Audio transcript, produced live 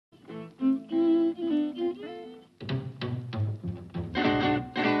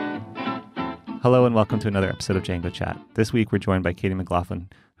Hello and welcome to another episode of Django Chat. This week we're joined by Katie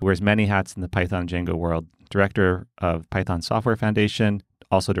McLaughlin, who wears many hats in the Python Django world. Director of Python Software Foundation,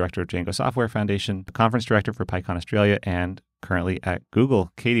 also Director of Django Software Foundation, Conference Director for PyCon Australia, and currently at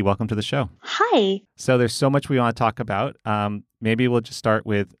Google. Katie, welcome to the show. Hi. So there's so much we want to talk about. Maybe we'll just start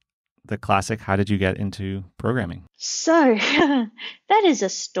with the classic, how did you get into programming? So that is a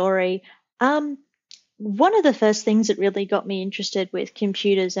story. One of the first things that really got me interested with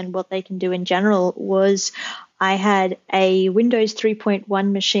computers and what they can do in general was I had a Windows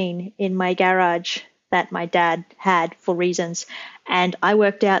 3.1 machine in my garage that my dad had for reasons. And I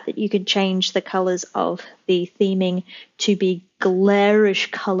worked out that you could change the colors of the theming to be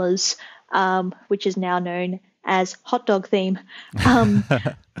glarish colors, which is now known as hot dog theme.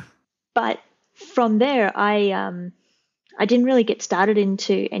 But from there, I didn't really get started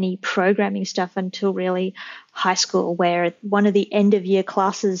into any programming stuff until really high school, where one of the end of year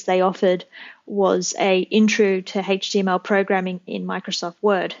classes they offered was a intro to HTML programming in Microsoft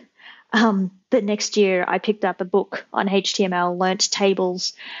Word. The next year I picked up a book on HTML, learnt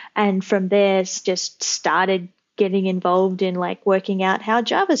tables, and from there just started getting involved in like working out how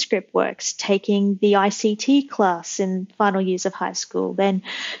JavaScript works, taking the ICT class in final years of high school, then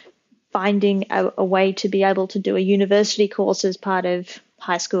finding a way to be able to do a university course as part of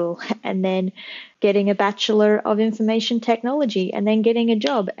high school, and then getting a Bachelor of Information Technology, and then getting a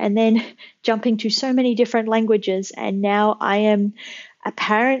job, and then jumping to so many different languages. And now I am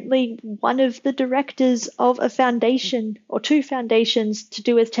apparently one of the directors of a foundation or two foundations to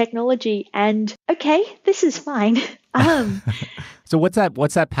do with technology. And okay, this is fine. So what's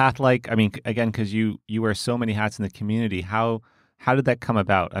that path like? I mean, again, because you wear so many hats in the community, how did that come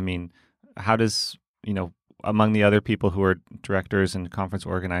about? I mean, how does, among the other people who are directors and conference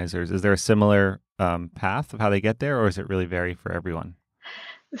organizers, is there a similar path of how they get there, or is it really vary for everyone?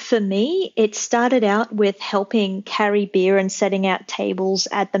 For me, it started out with helping carry beer and setting out tables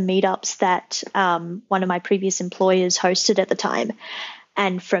at the meetups that one of my previous employers hosted at the time.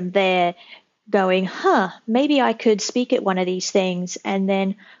 And from there, going, maybe I could speak at one of these things, and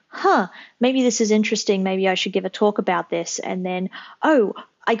then, maybe this is interesting, maybe I should give a talk about this, and then,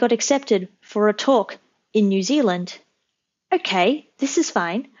 I got accepted for a talk in New Zealand. Okay, this is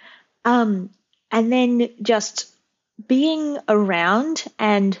fine. And then just being around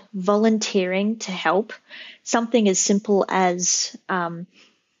and volunteering to help, something as simple as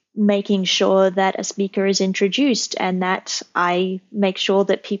making sure that a speaker is introduced and that I make sure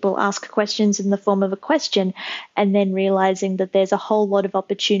that people ask questions in the form of a question, and then realizing that there's a whole lot of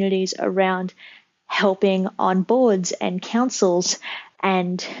opportunities around helping on boards and councils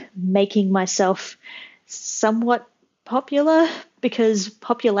and making myself somewhat popular, because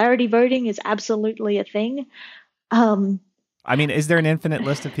popularity voting is absolutely a thing. I mean, is there an infinite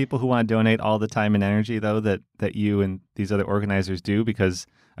list of people who want to donate all the time and energy, though, that you and these other organizers do? Because,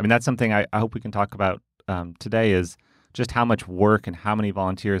 I mean, that's something I hope we can talk about today, is just how much work and how many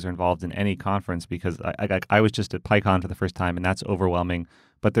volunteers are involved in any conference, because I was just at PyCon for the first time, and that's overwhelming.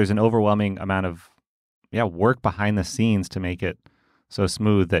 But there's an overwhelming amount of work behind the scenes to make it so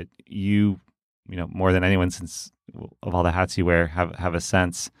smooth that you more than anyone, since of all the hats you wear, have a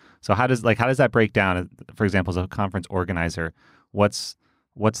sense. So how does that break down? For example, as a conference organizer, what's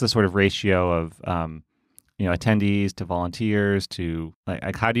the sort of ratio of attendees to volunteers to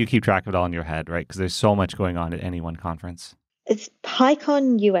like how do you keep track of it all in your head, right? Because there's so much going on at any one conference. It's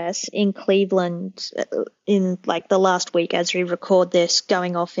PyCon US in Cleveland in like the last week as we record this,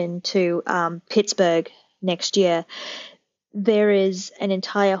 going off into Pittsburgh next year. There is an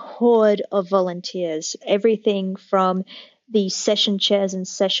entire horde of volunteers, everything from the session chairs and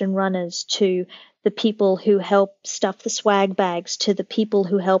session runners to the people who help stuff the swag bags to the people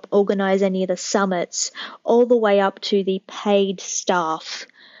who help organize any of the summits, all the way up to the paid staff,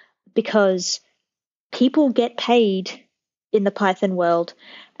 because people get paid in the Python world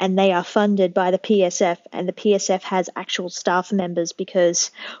and they are funded by the PSF, and the PSF has actual staff members,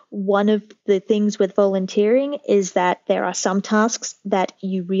 because one of the things with volunteering is that there are some tasks that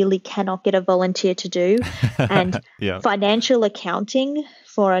you really cannot get a volunteer to do. And financial accounting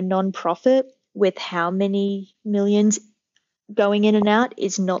for a nonprofit with how many millions going in and out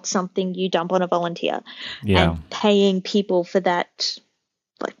is not something you dump on a volunteer. And paying people for that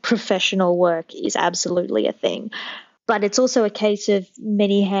like professional work is absolutely a thing. But it's also a case of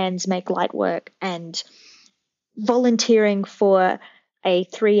many hands make light work, and volunteering for a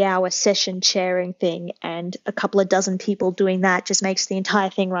 3-hour session chairing thing and a couple of dozen people doing that just makes the entire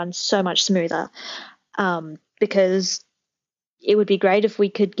thing run so much smoother, because it would be great if we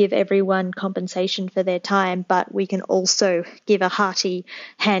could give everyone compensation for their time, but we can also give a hearty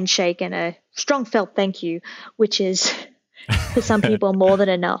handshake and a strong felt thank you, which is for some people more than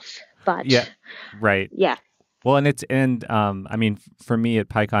enough. Yeah, But right. yeah, Well, I mean, for me at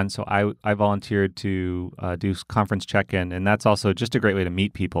PyCon, so I volunteered to do conference check-in, and that's also just a great way to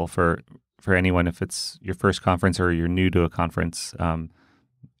meet people for anyone if it's your first conference or you're new to a conference.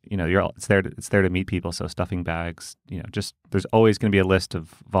 It's there to meet people. So stuffing bags, just there's always going to be a list of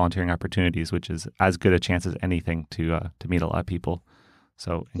volunteering opportunities, which is as good a chance as anything to meet a lot of people.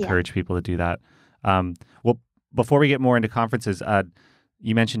 So encourage people to do that. Well, before we get more into conferences,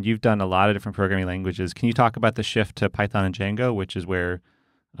 you mentioned you've done a lot of different programming languages. Can you talk about the shift to Python and Django, which is where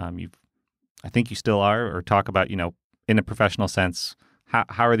I think you still are, or talk about, in a professional sense,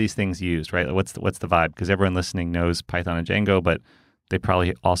 how are these things used, right? What's the vibe? Because everyone listening knows Python and Django, but they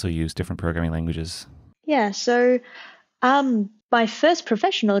probably also use different programming languages. yeah. So my first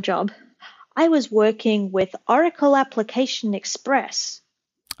professional job, I was working with Oracle Application Express.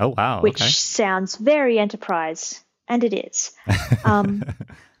 Oh, wow. Which okay. sounds very enterprise, and it is.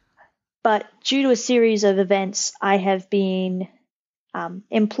 But due to a series of events, I have been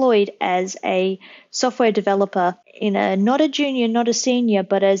employed as a software developer in not a junior, not a senior,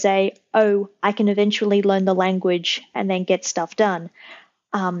 but as I can eventually learn the language and then get stuff done.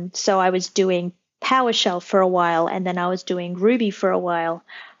 So I was doing PowerShell for a while, and then I was doing Ruby for a while.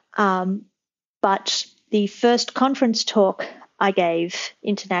 But the first conference talk I gave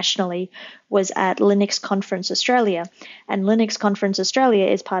internationally was at Linux Conference Australia. And Linux Conference Australia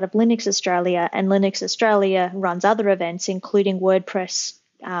is part of Linux Australia, and Linux Australia runs other events, including WordPress,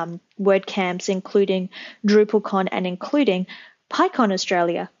 WordCamps, including DrupalCon, and including PyCon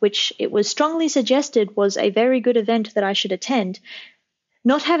Australia, which it was strongly suggested was a very good event that I should attend.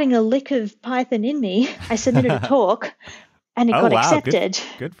 Not having a lick of Python in me, I submitted a talk, and it got accepted.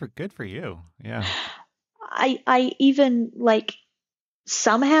 Good for you. Yeah. I even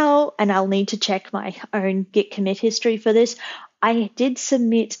somehow, and I'll need to check my own Git commit history for this, I did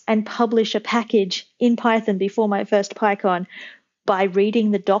submit and publish a package in Python before my first PyCon by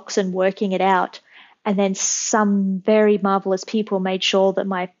reading the docs and working it out. And then some very marvelous people made sure that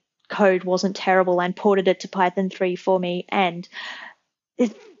my code wasn't terrible and ported it to Python 3 for me. And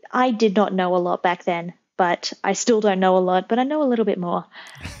I did not know a lot back then, but I still don't know a lot, but I know a little bit more.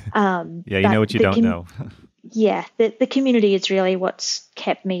 Yeah, you know what you don't know. Yeah, the community is really what's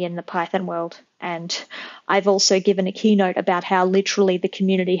kept me in the Python world. And I've also given a keynote about how literally the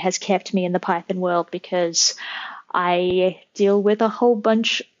community has kept me in the Python world, because I deal with a whole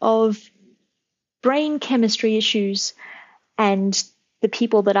bunch of brain chemistry issues, and the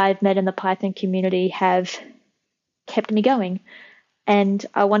people that I've met in the Python community have kept me going and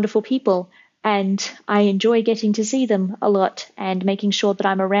are wonderful people. And I enjoy getting to see them a lot, and making sure that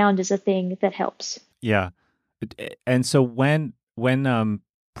I'm around is a thing that helps. Yeah. And so when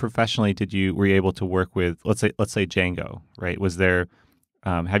professionally were you able to work with, let's say Django, right? Was there,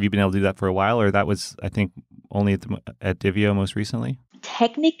 have you been able to do that for a while, or that was, I think, only at Divio most recently?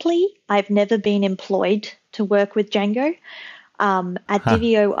 Technically, I've never been employed to work with Django. At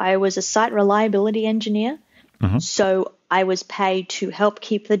Divio, I was a site reliability engineer. Mm-hmm. So I was paid to help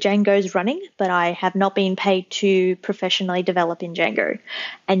keep the Djangos running, but I have not been paid to professionally develop in Django.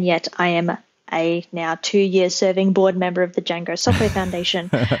 And yet I am a now 2-year serving board member of the Django Software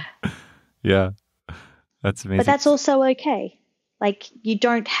Foundation. Yeah, that's amazing. But that's also okay. You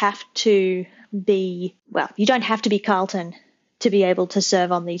don't have to be Carlton to be able to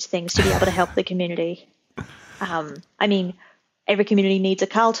serve on these things, to be able to help the community. I mean, every community needs a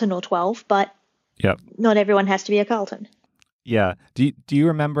Carlton or 12, but yep. Not everyone has to be a Carlton. Yeah. Do you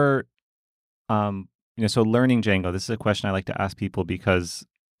remember, so learning Django, this is a question I like to ask people because,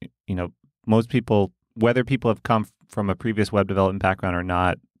 most people, whether people have come from a previous web development background or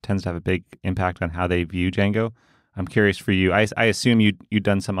not, tends to have a big impact on how they view Django. I'm curious for you. I assume you'd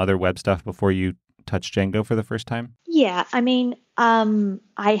done some other web stuff before you touched Django for the first time? Yeah. I mean,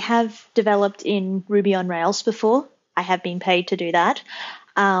 I have developed in Ruby on Rails before. I have been paid to do that.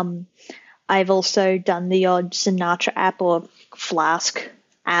 I've also done the odd Sinatra app or Flask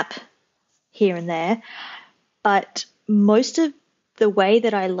app here and there. But most of the way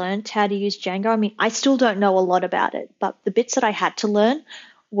that I learned how to use Django, I mean, I still don't know a lot about it, but the bits that I had to learn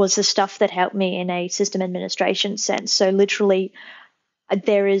was the stuff that helped me in a system administration sense. So literally,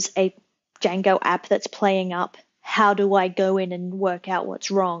 there is a Django app that's playing up. How do I go in and work out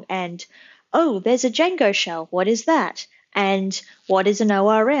what's wrong? And, oh, there's a Django shell. What is that? And what is an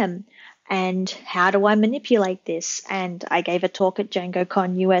ORM? And how do I manipulate this? And I gave a talk at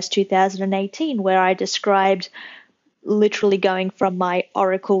DjangoCon US 2018 where I described literally going from my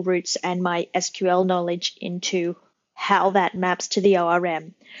Oracle roots and my SQL knowledge into how that maps to the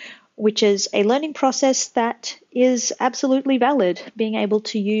ORM, which is a learning process that is absolutely valid. Being able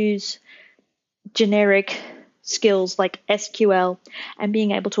to use generic skills like SQL and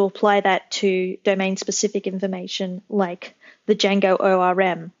being able to apply that to domain-specific information like the Django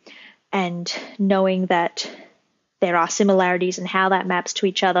ORM, and knowing that there are similarities in how that maps to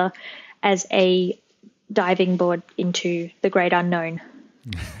each other as a diving board into the great unknown.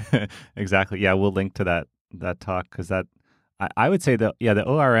 Exactly. Yeah, we'll link to that talk, because I would say that, yeah, the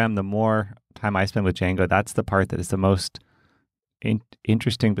ORM, the more time I spend with Django, that's the part that is the most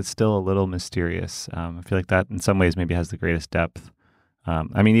interesting, but still a little mysterious. I feel like that in some ways maybe has the greatest depth.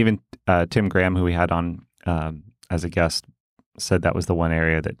 I mean, even Tim Graham, who we had on as a guest, said that was the one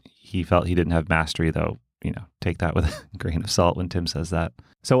area that he felt he didn't have mastery, though, take that with a grain of salt when Tim says that.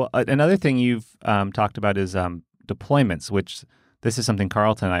 So another thing you've talked about is deployments, which this is something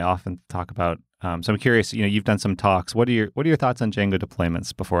Carlton and I often talk about. So I'm curious, you've done some talks. What are your thoughts on Django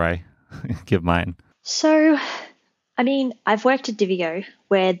deployments before I give mine? So, I mean, I've worked at Divio,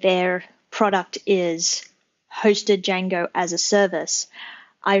 where their product is hosted Django as a service.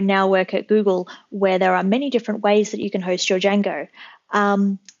 I now work at Google, where there are many different ways that you can host your Django.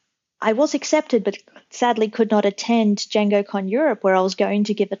 I was accepted, but sadly could not attend DjangoCon Europe, where I was going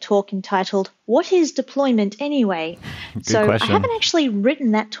to give a talk entitled, "What is deployment anyway?" So question. I haven't actually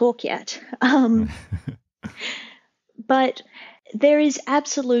written that talk yet. But there is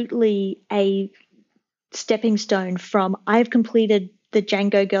absolutely a stepping stone from I've completed the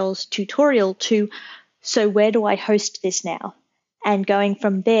Django Girls tutorial to, so where do I host this now? And going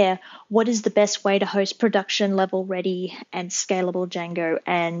from there, what is the best way to host production level ready and scalable Django?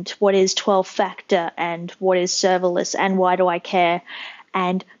 And what is 12-factor? And what is serverless? And why do I care?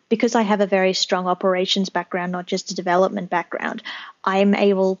 And because I have a very strong operations background, not just a development background, I'm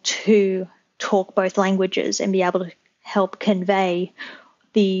able to talk both languages and be able to help convey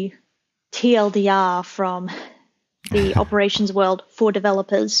the TLDR from the operations world for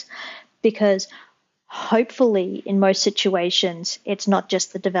developers, because hopefully in most situations it's not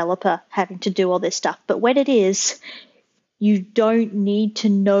just the developer having to do all this stuff, but when it is, you don't need to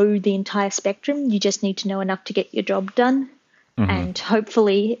know the entire spectrum. You just need to know enough to get your job done. Mm-hmm. And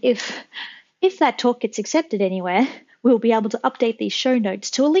hopefully if that talk gets accepted anywhere, we'll be able to update these show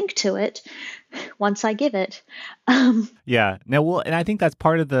notes to a link to it once I give it. Yeah. Now, and I think that's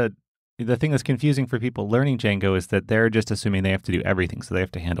part of the thing that's confusing for people learning Django, is that they're just assuming they have to do everything. So they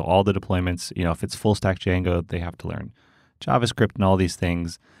have to handle all the deployments. If it's full stack Django, they have to learn JavaScript and all these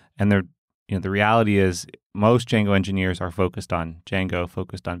things. And the reality is most Django engineers are focused on Django,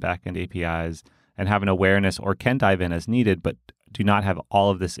 focused on backend APIs, and have an awareness or can dive in as needed, but do not have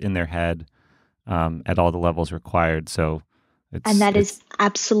all of this in their head at all the levels required. So that is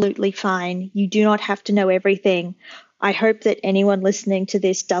absolutely fine. You do not have to know everything. I hope that anyone listening to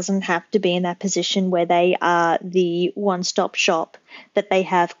this doesn't have to be in that position where they are the one-stop shop, that they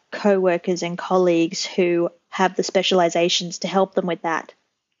have co-workers and colleagues who have the specializations to help them with that.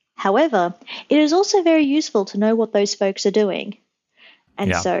 However, it is also very useful to know what those folks are doing.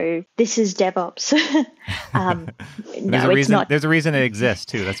 And so this is DevOps. There's a reason it exists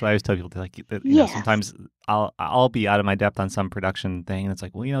too. That's why I always tell people sometimes I'll be out of my depth on some production thing, and it's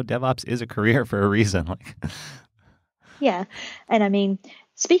like, well, DevOps is a career for a reason. Yeah. And I mean,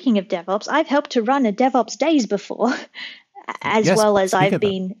 speaking of DevOps, I've helped to run a DevOps days before, well as I've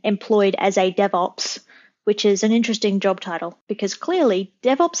been employed as a DevOps, which is an interesting job title, because clearly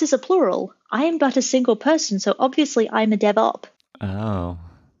DevOps is a plural. I am but a single person, so obviously I'm a DevOps. Oh,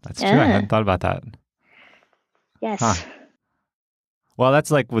 that's true. I hadn't thought about that. Yes. Huh. Well,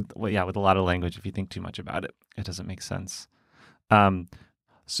 that's like with a lot of language. If you think too much about it, it doesn't make sense.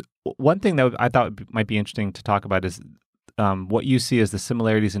 So one thing that I thought might be interesting to talk about is what you see as the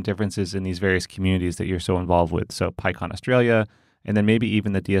similarities and differences in these various communities that you're so involved with. So PyCon Australia, and then maybe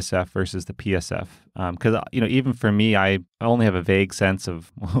even the DSF versus the PSF. Because even for me, I only have a vague sense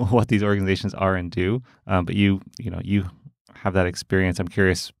of what these organizations are and do. But you have that experience. I'm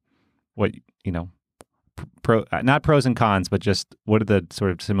curious what not pros and cons, but just what are the sort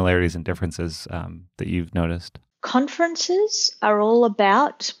of similarities and differences that you've noticed? Conferences are all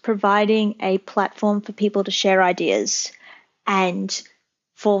about providing a platform for people to share ideas. And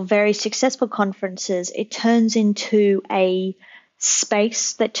for very successful conferences, it turns into a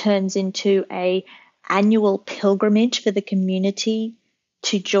space that turns into an annual pilgrimage for the community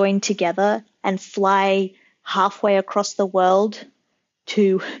to join together and fly halfway across the world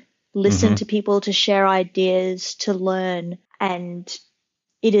to listen to people, to share ideas, to learn. And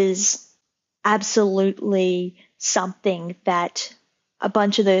it is absolutely something that a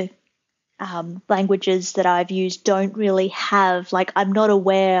bunch of the languages that I've used don't really have. Like, I'm not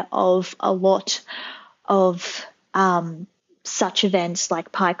aware of a lot of such events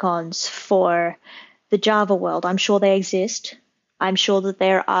like PyCons for the Java world. I'm sure they exist. I'm sure that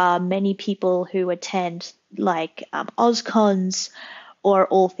there are many people who attend like OzCons or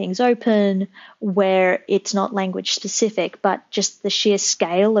All Things Open, where it's not language specific, but just the sheer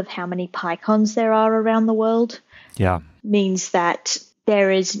scale of how many PyCons there are around the world means that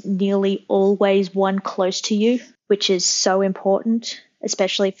there is nearly always one close to you, which is so important,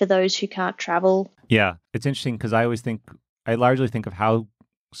 especially for those who can't travel. Yeah, it's interesting because I largely think of how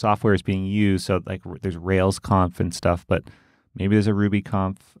software is being used. So like there's RailsConf and stuff, but maybe there's a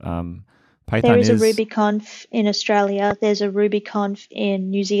RubyConf. Python there is a RubyConf in Australia. There's a RubyConf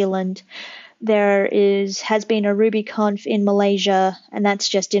in New Zealand. There has been a RubyConf in Malaysia, and that's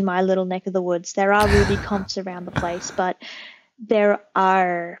just in my little neck of the woods. There are RubyConfs around the place, but there's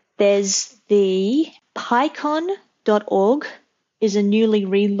the pycon.org is a newly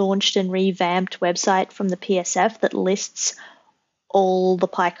relaunched and revamped website from the PSF that lists all the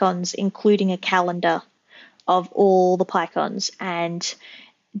PyCons, including a calendar of all the PyCons. And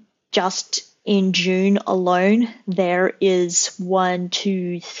just in June alone, there is 1,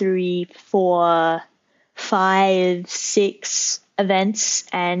 2, 3, 4, 5, 6 events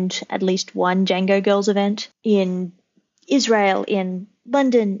and at least one Django Girls event in Israel, in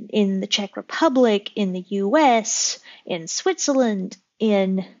London, in the Czech Republic, in the US, in Switzerland,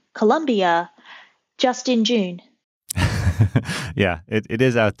 in Colombia, just in June. Yeah, it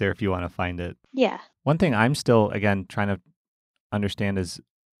is out there if you want to find it. Yeah. One thing I'm still, again, trying to understand is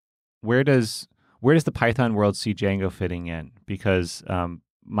where does the Python world see Django fitting in? Because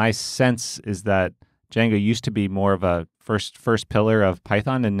my sense is that Django used to be more of a first pillar of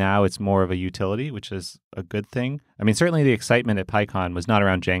Python, and now it's more of a utility, which is a good thing. I mean, certainly the excitement at PyCon was not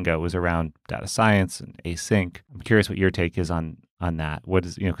around Django; it was around data science and async. I'm curious what your take is on that. What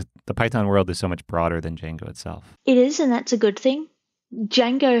is, because the Python world is so much broader than Django itself. It is, and that's a good thing.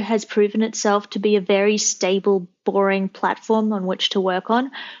 Django has proven itself to be a very stable, boring platform on which to work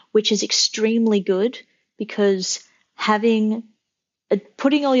on, which is extremely good because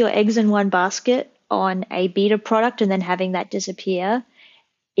putting all your eggs in one basket on a beta product and then having that disappear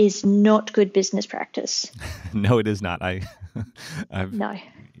is not good business practice. No, it is not. No.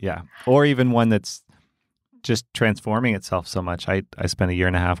 Yeah. Or even one that's just transforming itself so much. I spent 1.5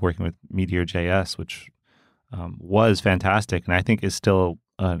 years working with Meteor.js, which was fantastic and I think is still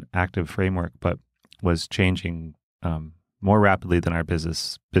an active framework, but was changing more rapidly than our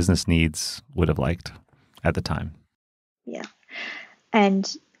business needs would have liked at the time. Yeah. And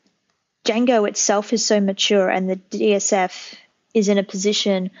Django itself is so mature, and the DSF is in a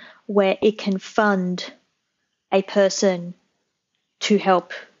position where it can fund a person to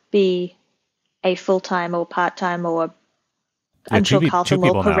help be a full-time or part-time or I'm sure Carlton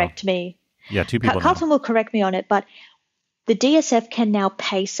will correct me. Yeah, 2 people Carlton will correct me on it, but the DSF can now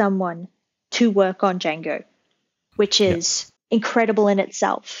pay someone to work on Django, which is incredible in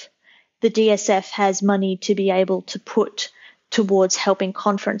itself. The DSF has money to be able to put towards helping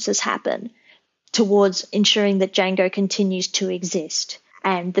conferences happen, towards ensuring that Django continues to exist.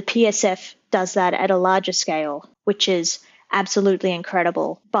 And the PSF does that at a larger scale, which is absolutely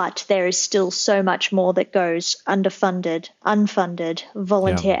incredible. But there is still so much more that goes underfunded, unfunded,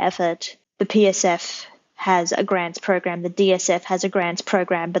 volunteer effort. The PSF has a grants program, the DSF has a grants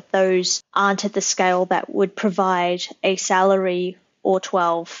program, but those aren't at the scale that would provide a salary or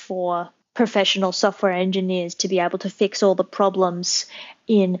 12 for professional software engineers to be able to fix all the problems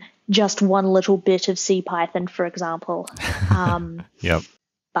in just one little bit of CPython, for example.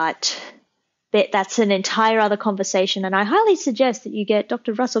 But that's an entire other conversation, and I highly suggest that you get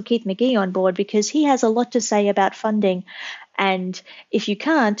Dr. Russell Keith McGee on board because he has a lot to say about funding. And if you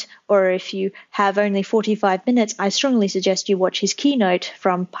can't, or if you have only 45 minutes, I strongly suggest you watch his keynote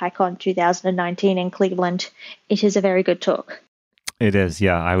from PyCon 2019 in Cleveland. It is a very good talk. It is,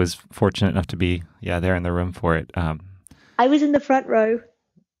 yeah. I was fortunate enough to be, there in the room for it. I was in the front row.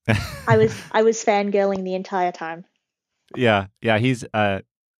 I was fangirling the entire time. Yeah. He's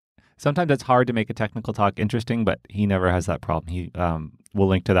sometimes it's hard to make a technical talk interesting, but he never has that problem. He we'll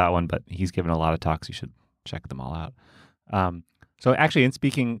link to that one, but he's given a lot of talks. You should check them all out. So actually, in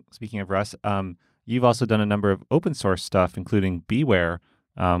speaking of Russ, you've also done a number of open source stuff, including Beware,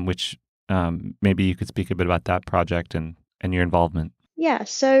 which maybe you could speak a bit about that project and your involvement. Yeah,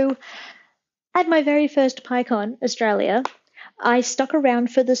 so at my very first PyCon Australia, I stuck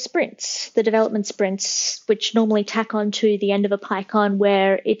around for the sprints, the development sprints, which normally tack on to the end of a PyCon,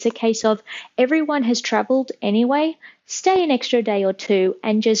 where it's a case of everyone has traveled anyway, stay an extra day or two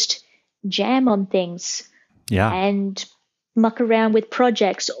and just jam on things. Yeah. And muck around with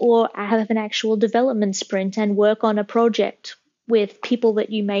projects, or have an actual development sprint and work on a project with people that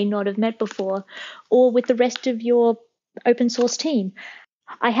you may not have met before, or with the rest of your open source team.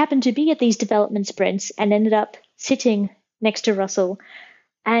 I happened to be at these development sprints and ended up sitting next to Russell,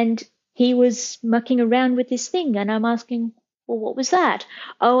 and he was mucking around with this thing, and I'm asking, well, what was that?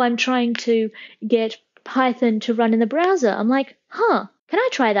 Oh, I'm trying to get Python to run in the browser. I'm like, can I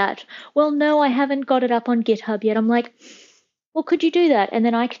try that? Well, no, I haven't got it up on GitHub yet. I'm like, well, could you do that? And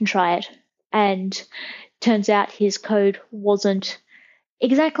then I can try it. And turns out his code wasn't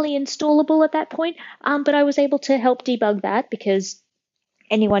exactly installable at that point, but I was able to help debug that, because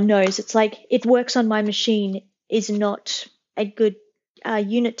anyone knows it's like, it works on my machine is not a good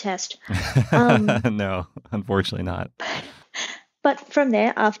unit test. No, unfortunately not. But from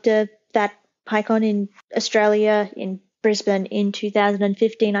there, after that PyCon in Australia, in Brisbane in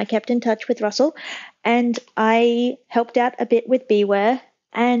 2015, I kept in touch with Russell, and I helped out a bit with Beware,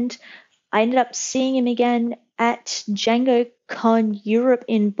 and I ended up seeing him again at Django Con Europe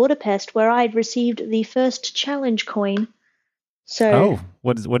in Budapest, where I'd received the first challenge coin. So,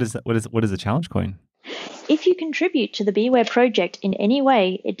 what is the challenge coin? If you contribute to the Beware project in any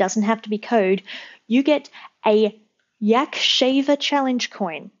way, it doesn't have to be code, you get a Yak Shaver challenge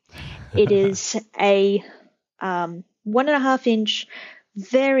coin. It is a 1.5-inch,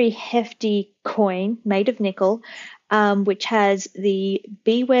 very hefty coin made of nickel, which has the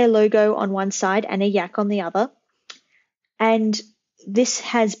Beware logo on one side and a yak on the other. And this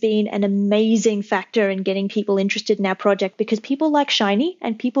has been an amazing factor in getting people interested in our project, because people like shiny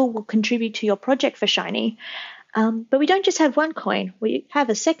and people will contribute to your project for shiny. But we don't just have one coin, we have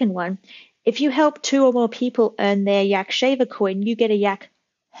a second one. If you help 2 or more people earn their Yak Shaver coin, you get a Yak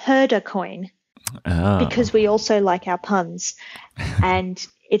Herder coin. Because we also like our puns. And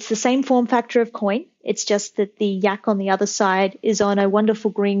it's the same form factor of coin. It's just that the yak on the other side is on a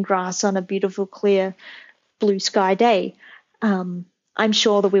wonderful green grass on a beautiful, clear blue sky day. I'm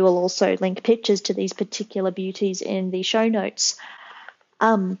sure that we will also link pictures to these particular beauties in the show notes.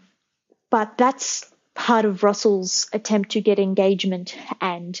 But that's part of Russell's attempt to get engagement,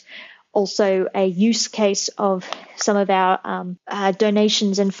 and also a use case of some of our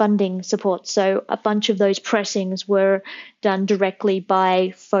donations and funding support. So a bunch of those pressings were done directly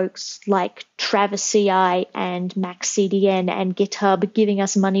by folks like Travis CI and MaxCDN and GitHub, giving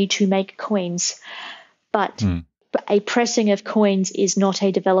us money to make coins. But a pressing of coins is not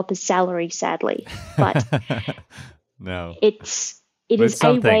a developer's salary, sadly. But no, it is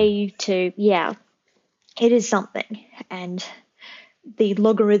something. A way to, it is something. And the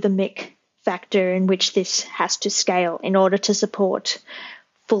logarithmic factor in which this has to scale in order to support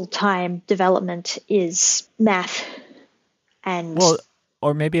full-time development is math. And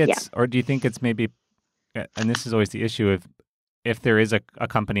or maybe it's, or do you think it's maybe, and this is always the issue, if there is a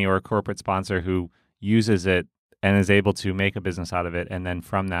company or a corporate sponsor who uses it and is able to make a business out of it, and then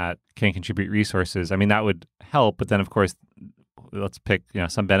from that can contribute resources, I mean, that would help. But then, of course, let's pick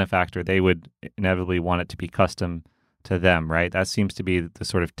some benefactor, they would inevitably want it to be custom to them, right? That seems to be the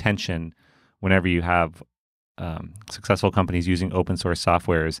sort of tension whenever you have successful companies using open source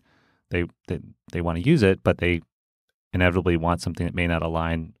softwares. They want to use it, but they inevitably want something that may not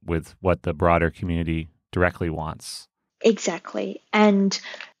align with what the broader community directly wants. Exactly. And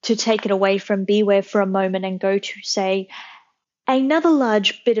to take it away from Beware for a moment and go to, say, another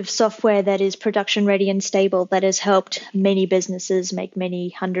large bit of software that is production ready and stable that has helped many businesses make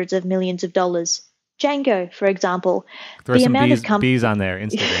many hundreds of millions of dollars. Django, for example. Throw some bees on there,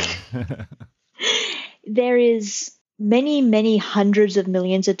 Instagram. There is many, many hundreds of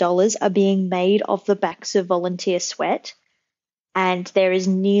millions of dollars are being made off the backs of volunteer sweat. And there is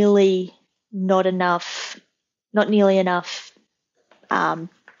nearly not nearly enough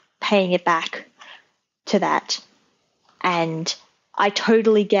paying it back to that. And I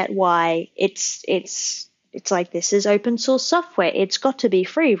totally get why it's like, this is open source software. It's got to be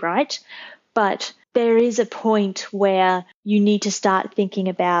free, right? But there is a point where you need to start thinking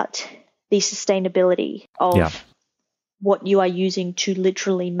about the sustainability of what you are using to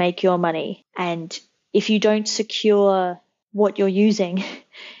literally make your money. And if you don't secure what you're using,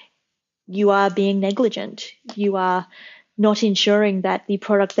 you are being negligent. You are not ensuring that the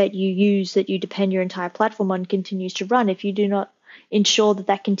product that you use, that you depend your entire platform on, continues to run. If you do not ensure that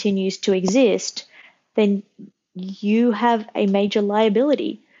that continues to exist, then you have a major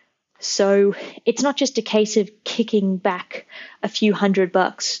liability. So it's not just a case of kicking back a few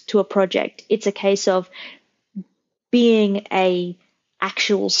 $100 to a project. It's a case of being a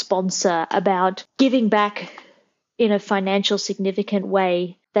actual sponsor, about giving back in a financial significant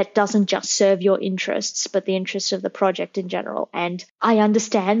way that doesn't just serve your interests, but the interests of the project in general. And I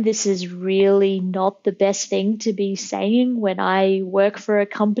understand this is really not the best thing to be saying when I work for a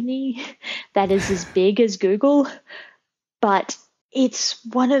company that is as big as Google, but it's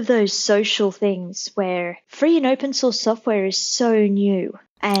one of those social things where free and open source software is so new,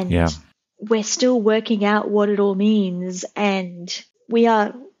 and we're still working out what it all means. And we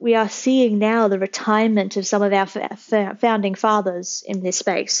are seeing now the retirement of some of our founding fathers in this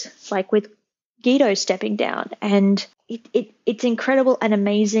space, like with Guido stepping down. And it's incredible and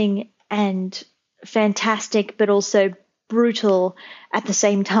amazing and fantastic, but also brutal at the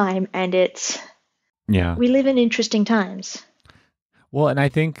same time. And we live in interesting times. Well, and I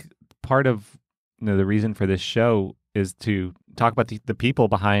think part of the reason for this show is to talk about the people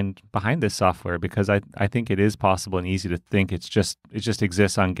behind this software, because I think it is possible and easy to think it just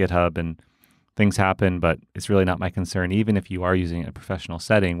exists on GitHub and things happen, but it's really not my concern, even if you are using it in a professional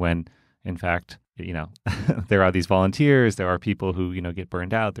setting, when in fact, there are these volunteers, there are people who, get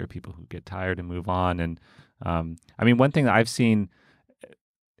burned out, there are people who get tired and move on. And one thing that I've seen,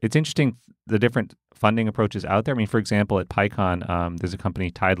 it's interesting, the different funding approaches out there. For example, at PyCon, there's a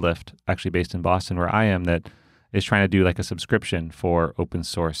company, Tidelift, actually based in Boston where I am, that is trying to do like a subscription for open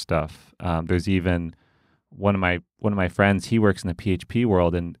source stuff. There's even one of my friends, he works in the PHP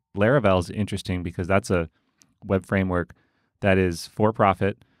world, and Laravel is interesting because that's a web framework that is for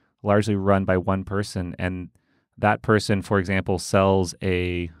profit, largely run by one person. And that person, for example, sells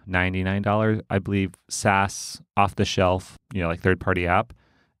a $99, I believe, SaaS off the shelf, like third-party app.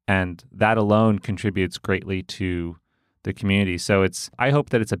 And that alone contributes greatly to the community. So I hope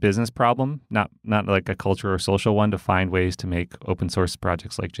that it's a business problem, not like a culture or social one, to find ways to make open source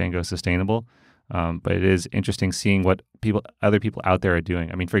projects like Django sustainable. But it is interesting seeing what other people out there are doing.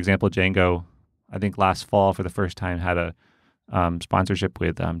 For example, Django, I think last fall for the first time had a sponsorship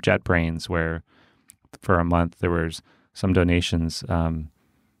with JetBrains, where for a month there was some donations.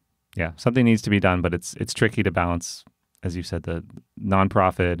 Something needs to be done, but it's tricky to balance, as you said, the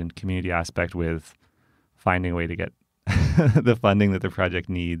nonprofit and community aspect with finding a way to get the funding that the project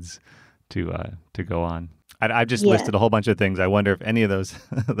needs to go on. I've just listed a whole bunch of things. I wonder if any of those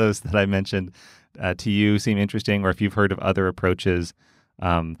that I mentioned to you seem interesting, or if you've heard of other approaches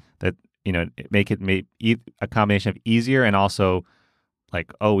that make it a combination of easier and also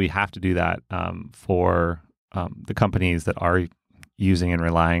like, we have to do that for the companies that are using and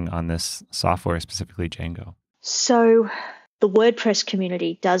relying on this software, specifically Django. So the WordPress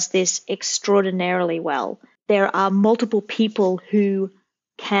community does this extraordinarily well. There are multiple people who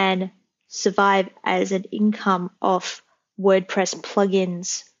can survive as an income off WordPress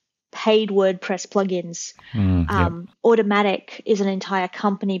plugins, paid WordPress plugins. Automatic is an entire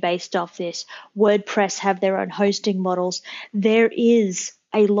company based off this. WordPress have their own hosting models. There is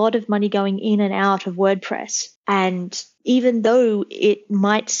a lot of money going in and out of WordPress. And even though it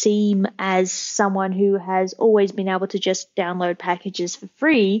might seem as someone who has always been able to just download packages for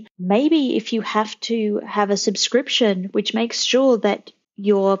free, maybe if you have to have a subscription, which makes sure that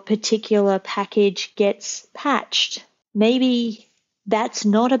your particular package gets patched, maybe that's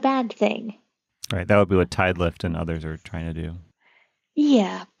not a bad thing. Right. That would be what Tidelift and others are trying to do.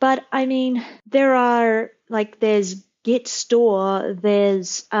 Yeah. But there's Git Store,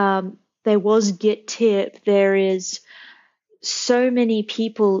 there was Git Tip, there is so many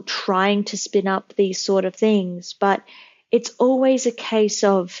people trying to spin up these sort of things, but it's always a case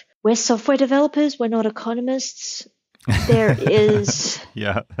of, we're software developers, we're not economists. There is...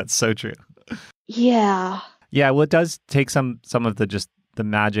 Yeah, that's so true. Yeah. Yeah, well, it does take some of the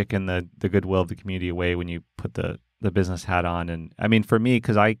magic and the goodwill of the community away when you put the business hat on. And for me,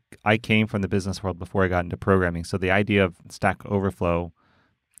 because I came from the business world before I got into programming, so the idea of Stack Overflow,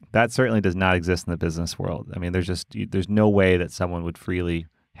 that certainly does not exist in the business world. There's no way that someone would freely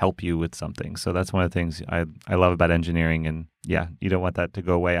help you with something. So that's one of the things I love about engineering. And yeah, you don't want that to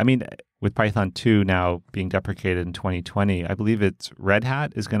go away. With Python 2 now being deprecated in 2020, I believe it's Red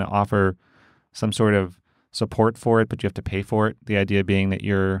Hat is going to offer some sort of support for it, but you have to pay for it. The idea being that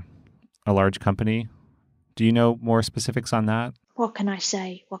you're a large company. Do you know more specifics on that? What can I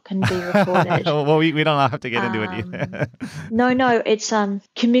say? What can be recorded? Well, we don't have to get into it either. No, it's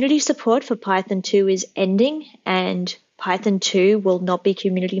community support for Python 2 is ending, and Python 2 will not be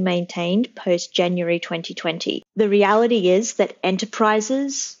community maintained post January 2020. The reality is that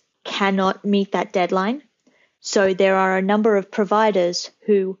enterprises cannot meet that deadline. So there are a number of providers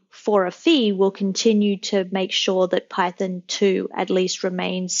who, for a fee, will continue to make sure that Python 2 at least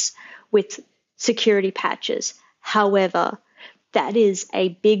remains with security patches. However, that is a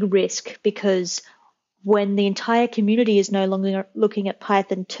big risk because when the entire community is no longer looking at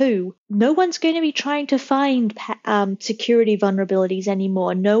Python 2, no one's going to be trying to find security vulnerabilities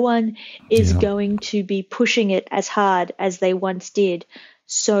anymore. No one is going to be pushing it as hard as they once did.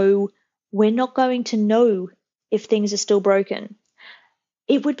 So we're not going to know if things are still broken.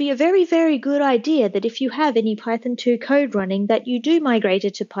 It would be a very, very good idea that if you have any Python 2 code running, that you do migrate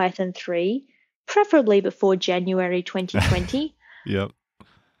it to Python 3, preferably before January 2020. Yep.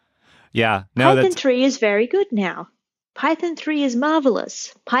 Yeah. No, Python 3 is very good now. Python 3 is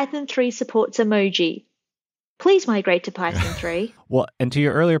marvelous. Python 3 supports emoji. Please migrate to Python 3. Well, and to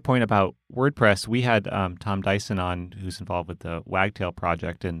your earlier point about WordPress, we had Tom Dyson on, who's involved with the Wagtail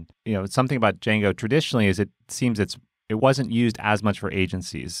project, and something about Django traditionally is it seems it wasn't used as much for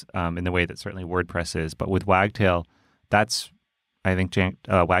agencies in the way that certainly WordPress is, but with Wagtail, I think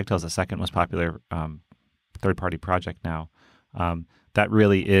Wagtail is the second most popular third-party project now. That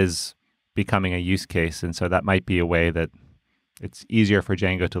really is becoming a use case, and so that might be a way that it's easier for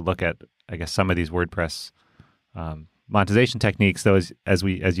Django to look at, I guess, some of these WordPress monetization techniques, though, as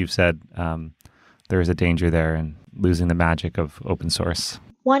you've said, there is a danger there in losing the magic of open source.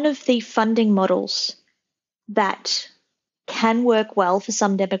 One of the funding models that can work well for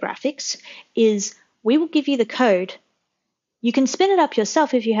some demographics is we will give you the code. You can spin it up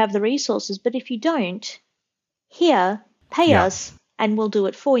yourself if you have the resources, but if you don't, here, pay us and we'll do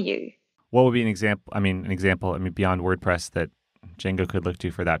it for you. What would be an example beyond WordPress that Django could look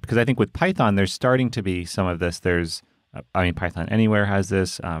to for that? Because I think with Python, there's starting to be some of this. There's, Python Anywhere has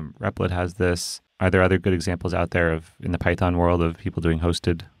this, Replit has this. Are there other good examples out there in the Python world of people doing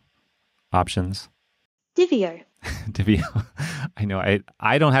hosted options? Divio. Divio. I know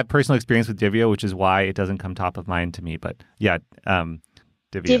I don't have personal experience with Divio, which is why it doesn't come top of mind to me. But yeah, Divio.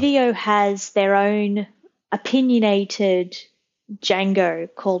 Divio has their own opinionated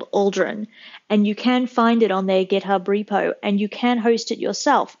Django called Aldrin, and you can find it on their GitHub repo, and you can host it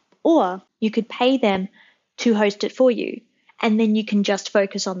yourself, or you could pay them to host it for you, and then you can just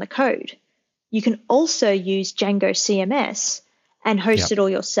focus on the code. You can also use Django CMS and host it all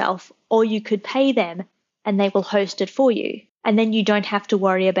yourself, or you could pay them and they will host it for you, and then you don't have to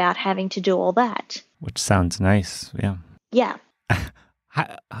worry about having to do all that. Which sounds nice. Yeah.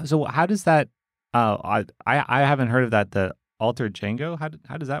 So how does that? I haven't heard of that. The altered Django.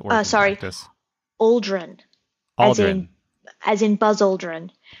 How does that work? In practice? Aldrin. As in Buzz Aldrin.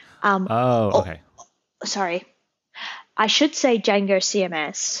 Okay. Sorry. I should say Django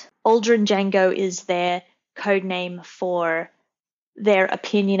CMS. Aldrin Django is their code name for their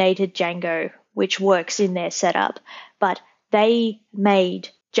opinionated Django, which works in their setup. But they made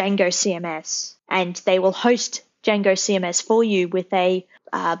Django CMS, and they will host Django CMS for you with a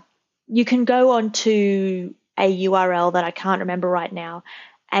you can go on to a URL that I can't remember right now,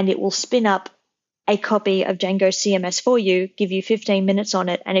 and it will spin up a copy of Django CMS for you, give you 15 minutes on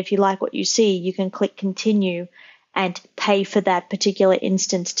it, and if you like what you see, you can click continue and pay for that particular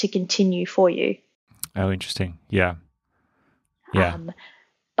instance to continue for you. Oh, interesting. Yeah.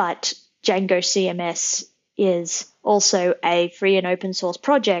 But Django CMS is also a free and open source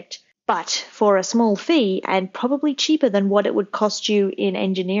project, but for a small fee and probably cheaper than what it would cost you in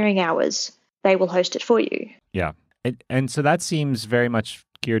engineering hours, they will host it for you. Yeah. And so that seems very much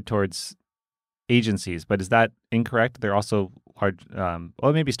geared towards agencies, but is that incorrect? They're also large,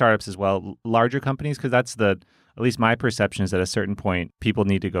 maybe startups as well, larger companies, because that's at least my perception is at a certain point, people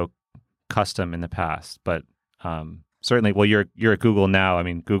need to go custom in the past. But certainly, well, you're at Google now. I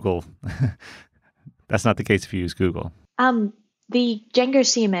mean, Google, that's not the case if you use Google. The Django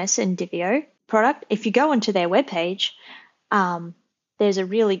CMS and Divio product, if you go onto their webpage, there's a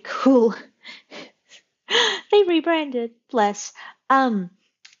really cool, they rebranded, bless.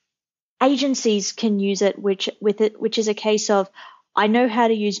 Agencies can use it, which is a case of, I know how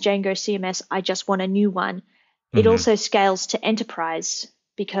to use Django CMS, I just want a new one. It also scales to enterprise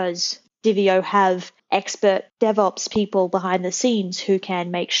because Divio have expert DevOps people behind the scenes who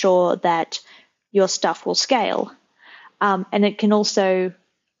can make sure that your stuff will scale. And it can also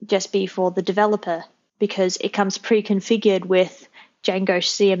just be for the developer because it comes pre-configured with Django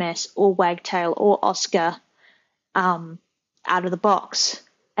CMS or Wagtail or Oscar out of the box.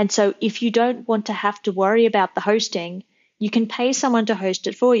 And so if you don't want to have to worry about the hosting, you can pay someone to host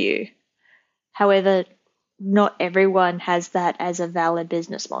it for you. However, not everyone has that as a valid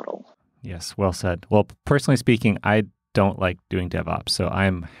business model. Yes, well said. Well, personally speaking, I don't like doing DevOps, so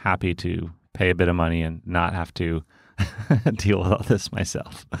I'm happy to pay a bit of money and not have to deal with all this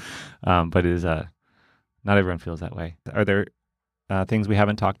myself. But it is not everyone feels that way. Are there things we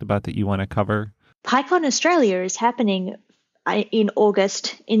haven't talked about that you want to cover? PyCon Australia is happening in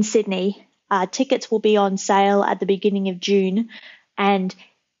August in Sydney. Tickets will be on sale at the beginning of June. And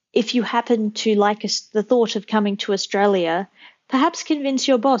if you happen to like the thought of coming to Australia, perhaps convince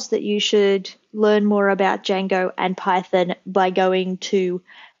your boss that you should learn more about Django and Python by going to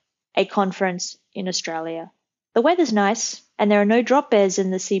a conference in Australia. The weather's nice, and there are no drop bears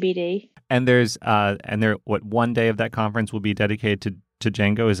in the CBD. And one day of that conference will be dedicated to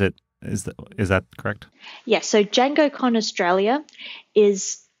Django. Is that correct? Yes. So DjangoCon Australia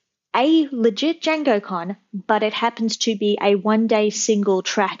is a legit DjangoCon, but it happens to be a one-day single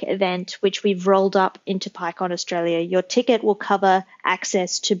track event, which we've rolled up into PyCon Australia. Your ticket will cover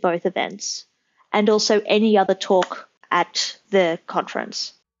access to both events and also any other talk at the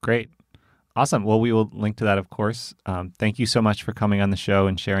conference. Great. Awesome. Well, we will link to that, of course. Thank you so much for coming on the show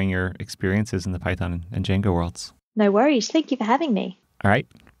and sharing your experiences in the Python and Django worlds. No worries. Thank you for having me. All right.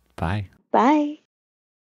 Bye. Bye.